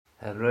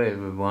Hello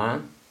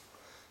everyone.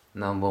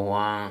 Number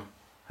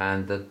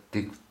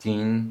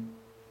 116,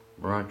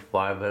 branch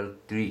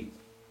 503.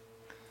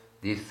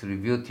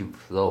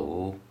 Distributive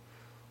law,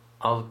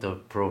 outer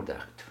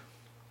product.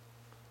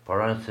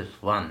 Parenthesis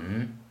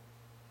 1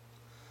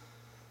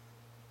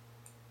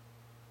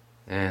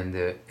 and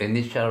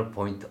initial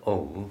point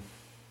O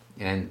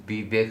and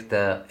B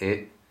vector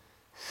A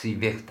C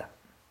vector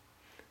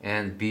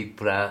and B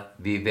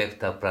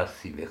vector plus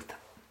C vector.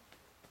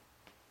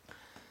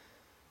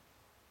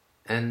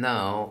 And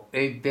now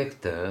A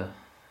vector,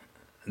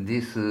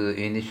 this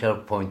initial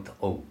point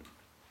O,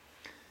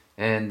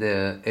 and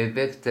A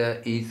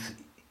vector is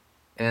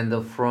in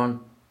the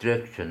front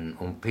direction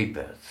on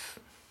papers.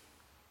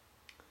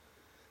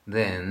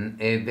 Then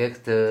A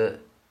vector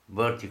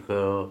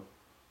vertical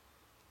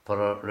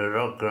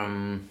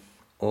parallelogram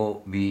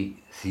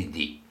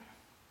OBCD.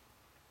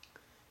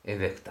 A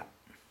vector.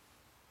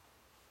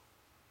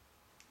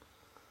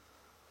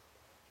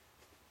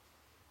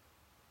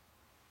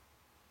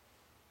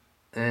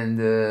 And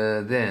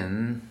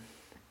then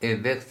a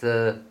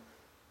vector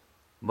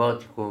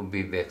vertical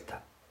B vector.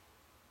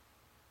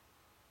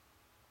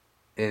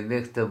 A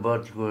vector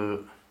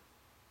vertical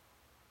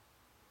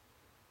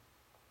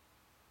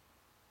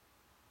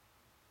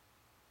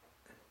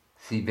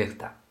C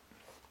vector.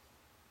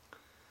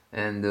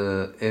 And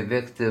a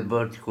vector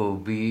vertical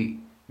B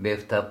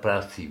vector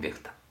plus C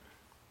vector.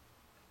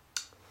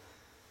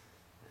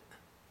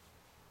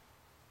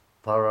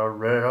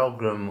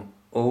 Parallelogram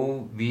O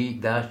B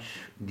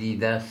dash D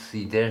dash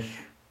C dash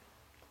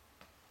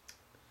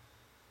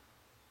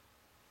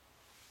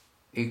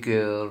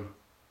equal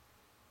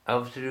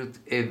absolute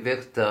A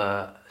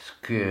vector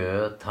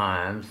square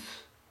times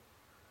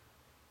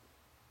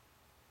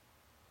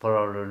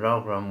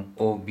parallelogram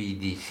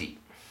OBDC.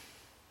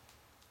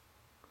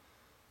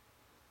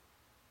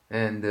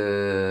 And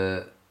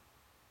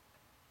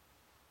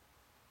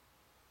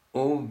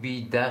OB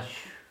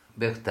dash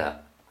vector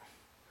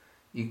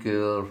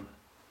equal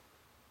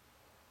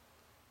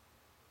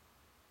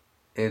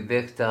a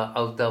vector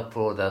outer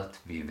product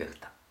B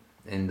vector.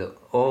 And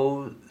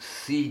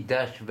OC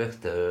dash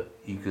vector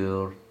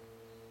equal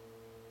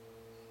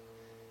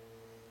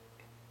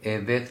a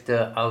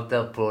vector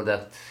outer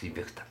product C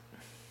vector.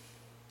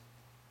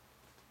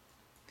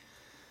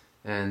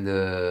 And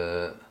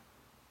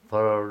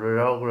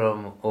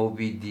parallelogram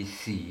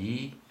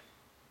OBDC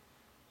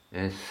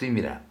and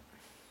similar.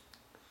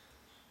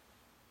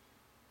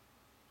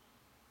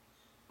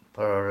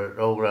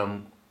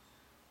 Parallelogram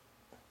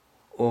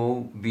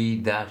OB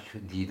dash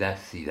D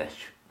dash C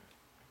dash.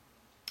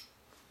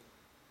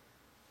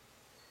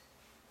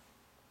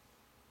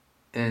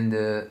 And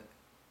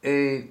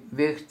A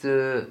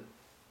vector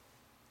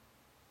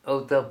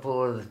outer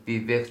product B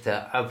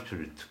vector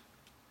absolute.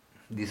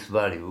 This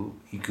value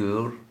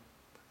equal,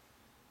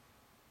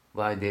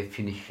 by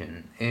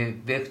definition, a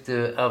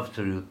vector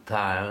absolute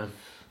times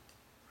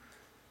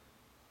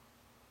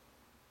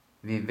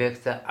B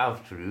vector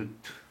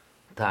absolute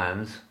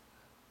times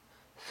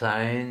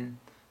sine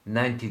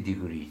 90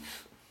 degrees.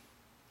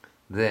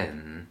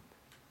 Then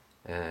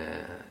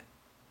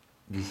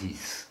this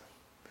is,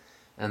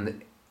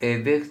 and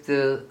a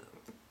vector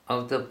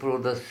outer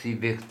product C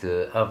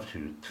vector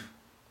absolute,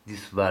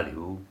 this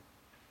value,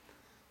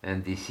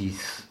 and this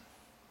is,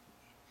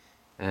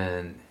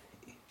 and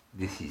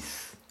this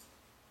is.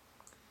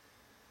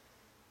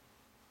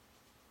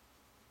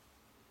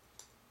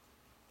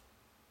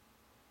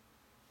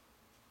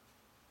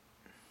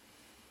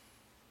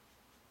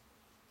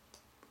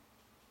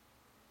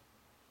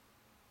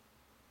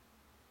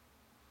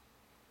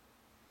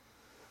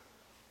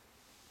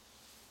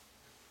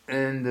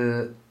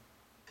 And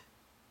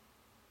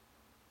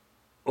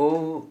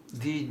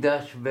OD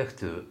dash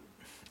vector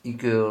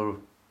equal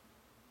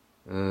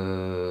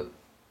a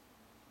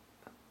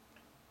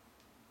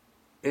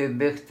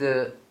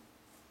vector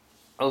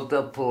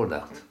outer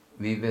product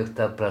B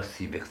vector plus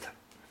C vector.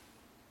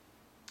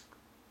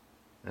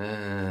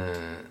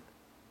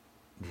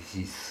 This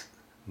is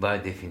by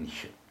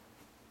definition.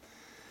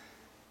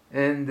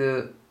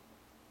 And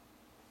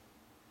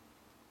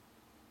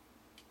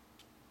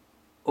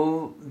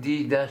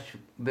OD dash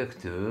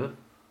vector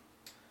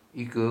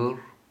equal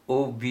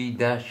OB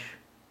dash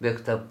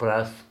vector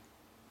plus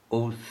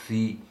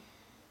OC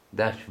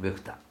dash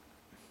vector.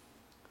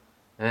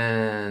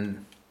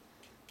 And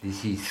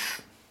this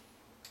is.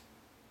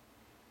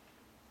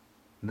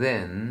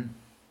 Then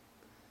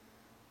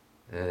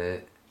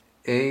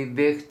a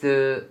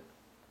vector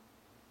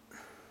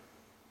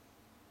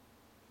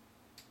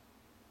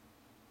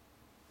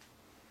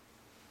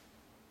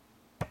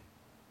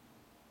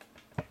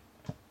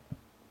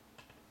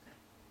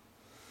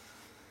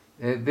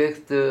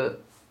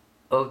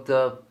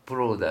outer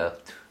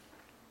product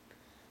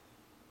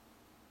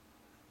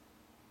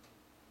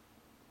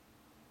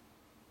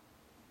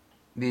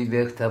B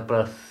vector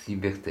plus C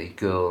vector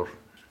equal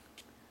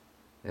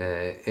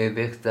a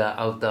vector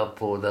outer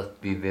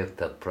product B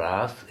vector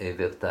plus a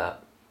vector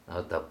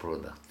outer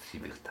product C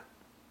vector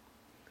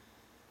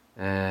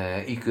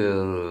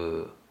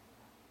equal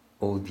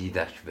OD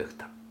dash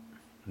vector.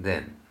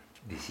 Then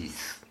this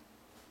is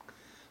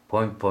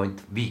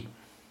point B.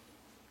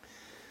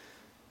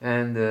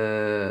 And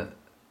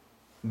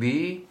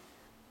B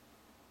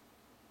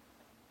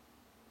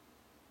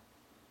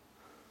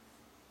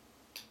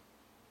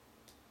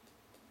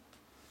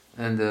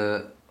and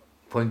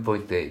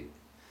point A.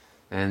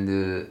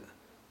 And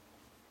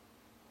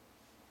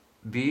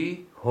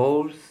B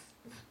holds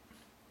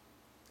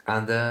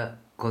under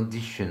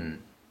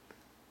condition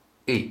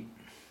A,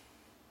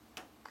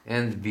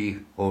 and B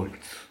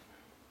holds.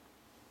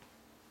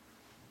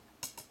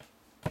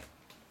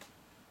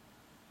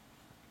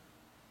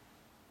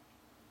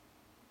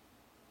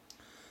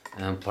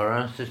 And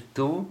parenthesis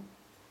 2,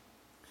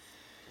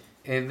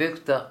 a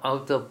vector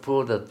outer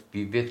product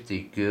B vector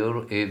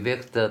equal a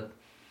vector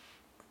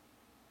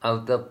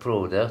outer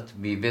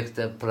product B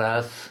vector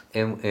plus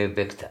M A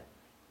vector.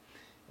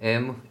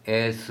 M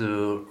is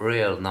a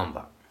real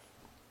number,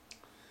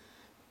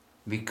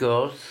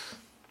 because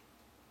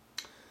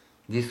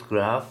this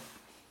graph,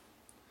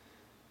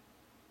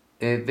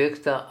 a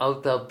vector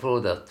outer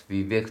product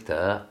B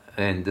vector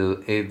and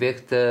a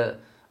vector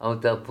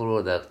outer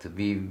product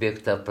B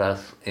vector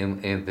plus M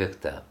A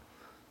vector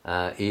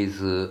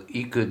is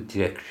equal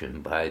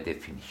direction by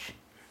definition.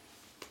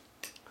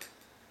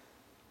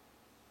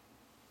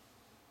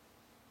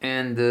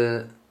 And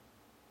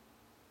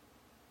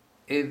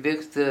a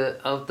vector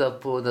outer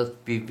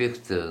product B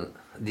vector,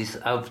 this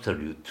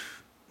absolute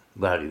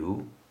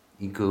value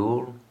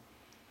equal,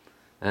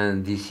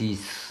 and this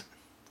is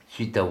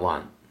theta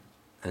 1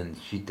 and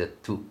theta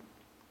 2,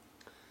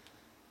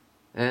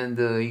 and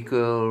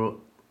equal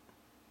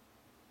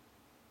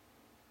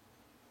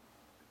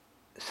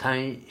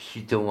sine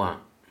theta 1.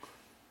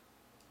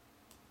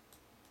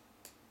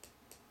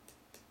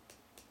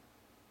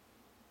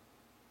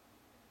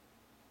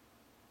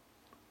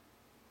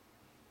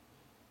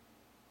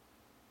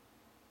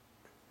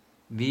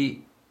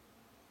 B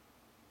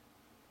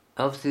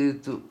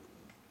absolute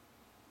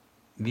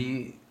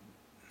B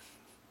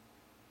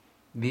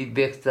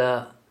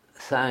vector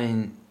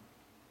sine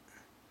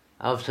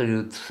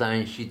absolute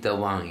sine theta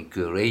 1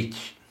 equal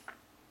H,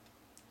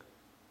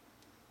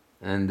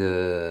 and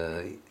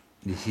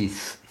this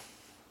is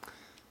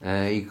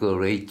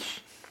equal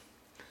H,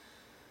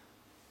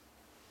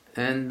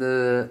 and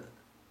a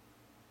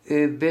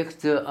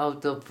vector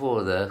outer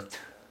product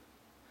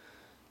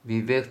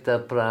B vector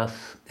plus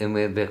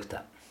MA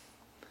vector,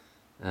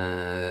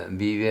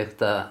 B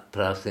vector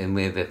plus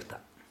MA vector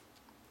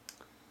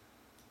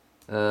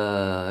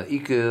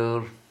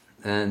equal,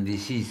 and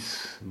this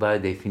is by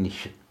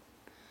definition,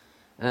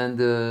 and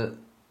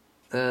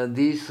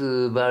this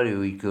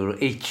value equal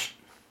H,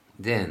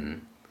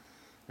 then,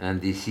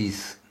 and this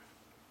is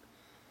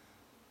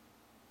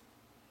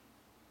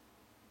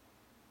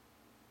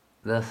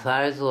the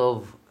size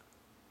of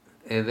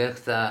a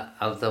vector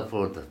outer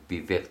product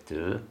B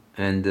vector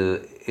and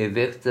a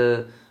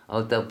vector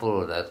outer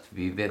product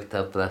B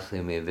vector plus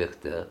MA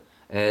vector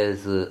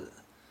as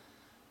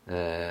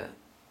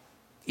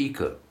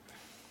equal.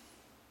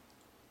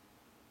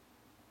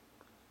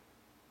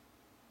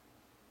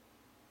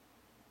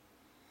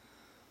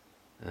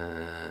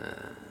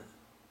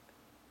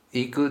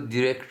 Equal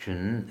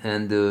direction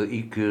and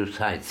equal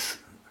size,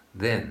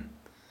 then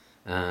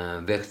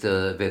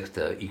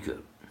vector equal.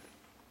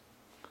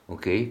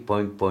 Okay,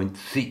 point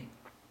C.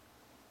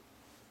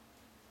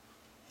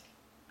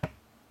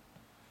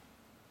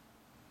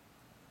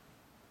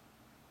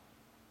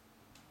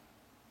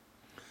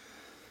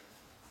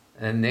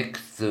 And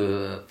next,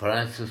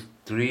 parenthesis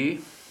 3,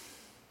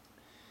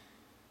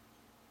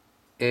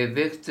 a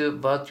vector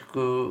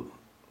vertical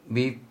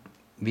B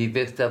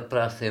vector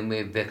plus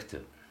MA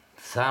vector,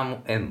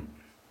 sum M,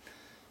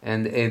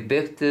 and a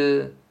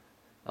vector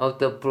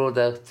outer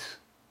product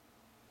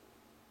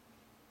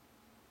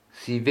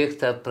C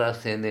vector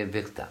plus NA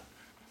vector,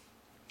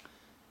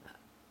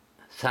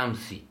 sum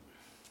C.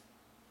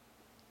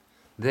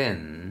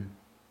 Then,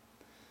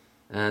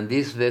 and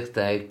this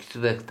vector X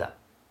vector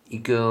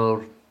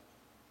equal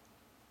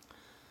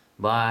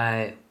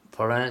by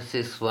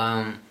parenthesis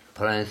 1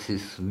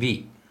 parenthesis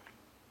B,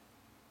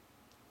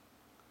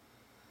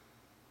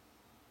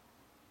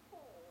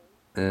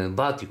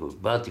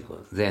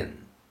 vertical,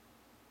 then,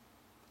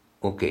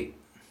 okay,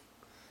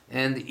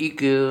 and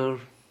equal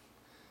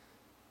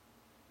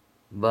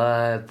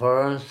by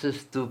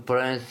parenthesis to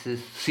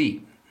parenthesis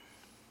C,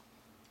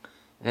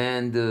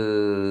 and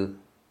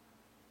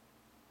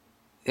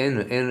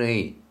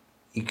NA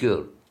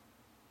equal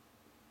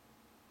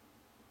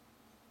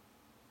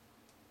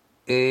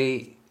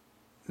A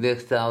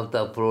vector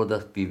outer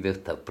product B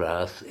vector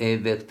plus A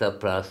vector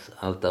plus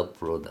outer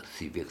product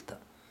C vector.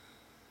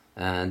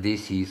 And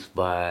this is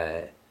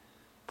by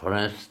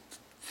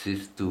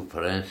parenthesis to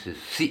parenthesis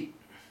C.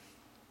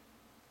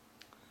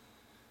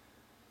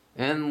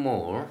 And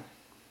more,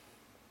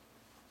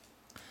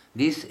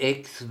 this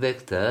X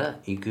vector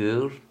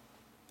equals,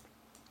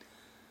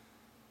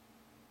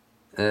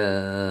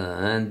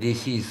 and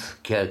this is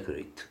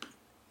calculated.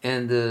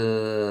 And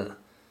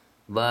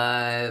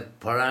by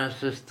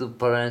parenthesis to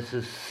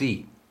parenthesis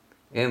C,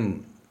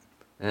 M,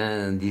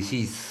 and this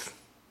is.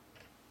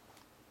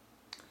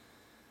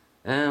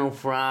 And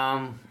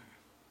from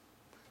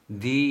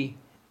D,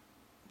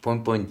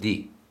 point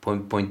E,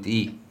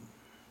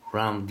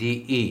 from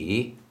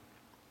DE,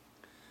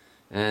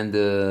 and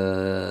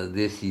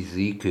this is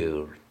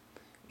equal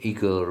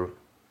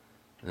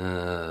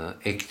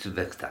X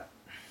vector.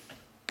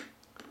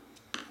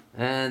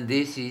 And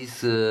this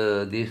is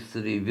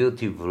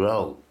distributive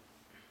law,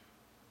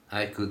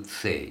 I could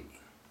say.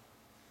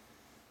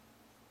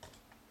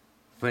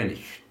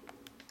 Finished.